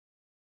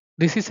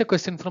This is a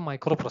question from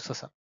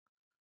microprocessor.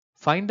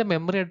 Find the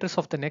memory address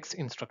of the next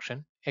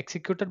instruction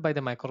executed by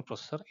the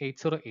microprocessor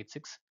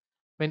 8086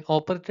 when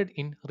operated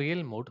in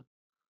real mode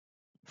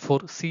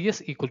for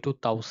CS equal to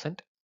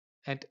 1000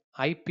 and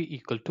IP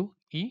equal to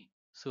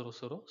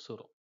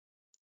E000.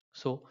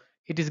 So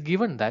it is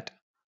given that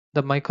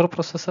the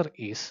microprocessor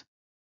is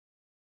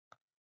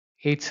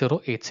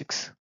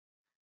 8086.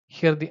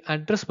 Here the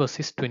address bus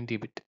is 20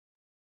 bit.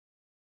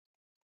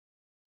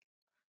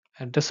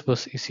 Address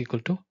bus is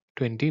equal to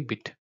 20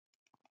 bit.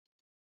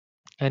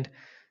 And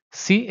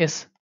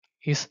CS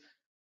is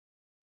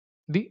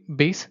the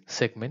base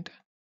segment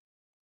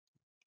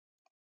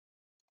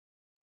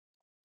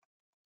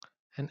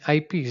and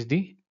IP is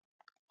the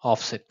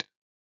offset.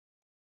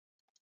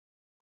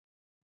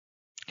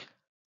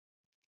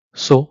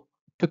 So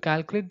to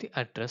calculate the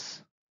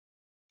address,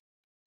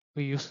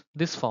 we use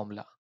this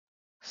formula: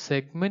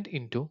 segment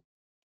into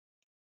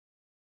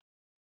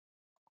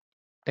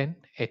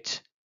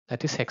 10H,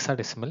 that is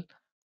hexadecimal,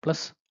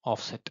 plus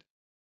offset.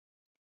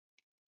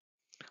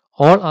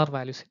 All are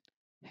values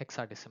in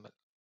hexadecimal.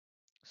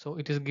 So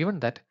it is given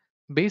that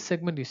base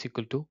segment is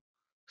equal to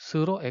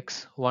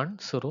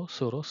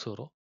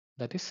 0x1000,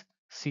 that is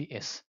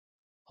CS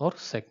or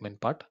segment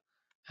part,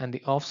 and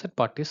the offset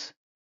part is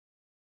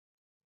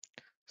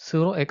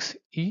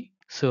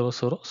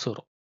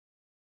 0xe000.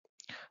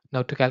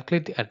 Now to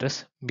calculate the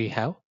address, we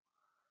have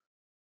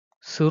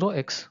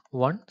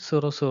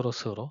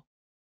 0x1000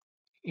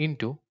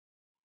 into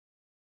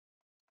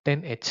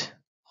 10H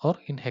or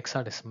in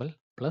hexadecimal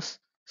plus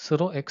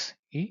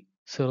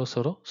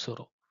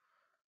 0xe000.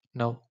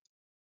 Now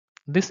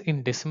this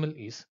in decimal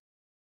is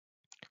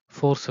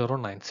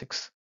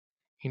 4096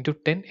 into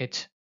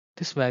 10H.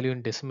 This value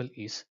in decimal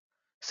is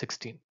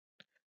 16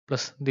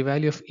 plus the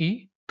value of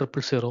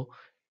E000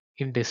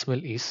 in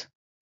decimal is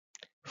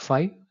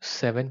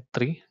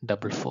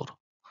 57344.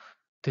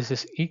 This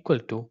is equal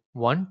to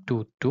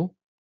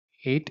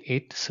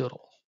 122880.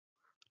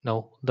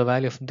 Now the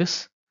value of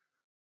this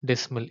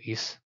decimal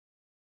is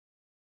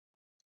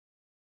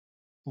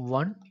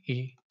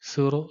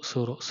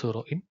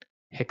 1E000 in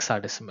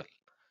hexadecimal.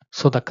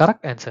 So the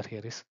correct answer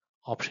here is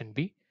option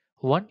B,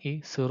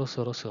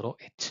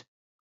 1E000H.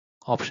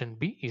 Option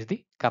B is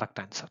the correct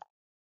answer.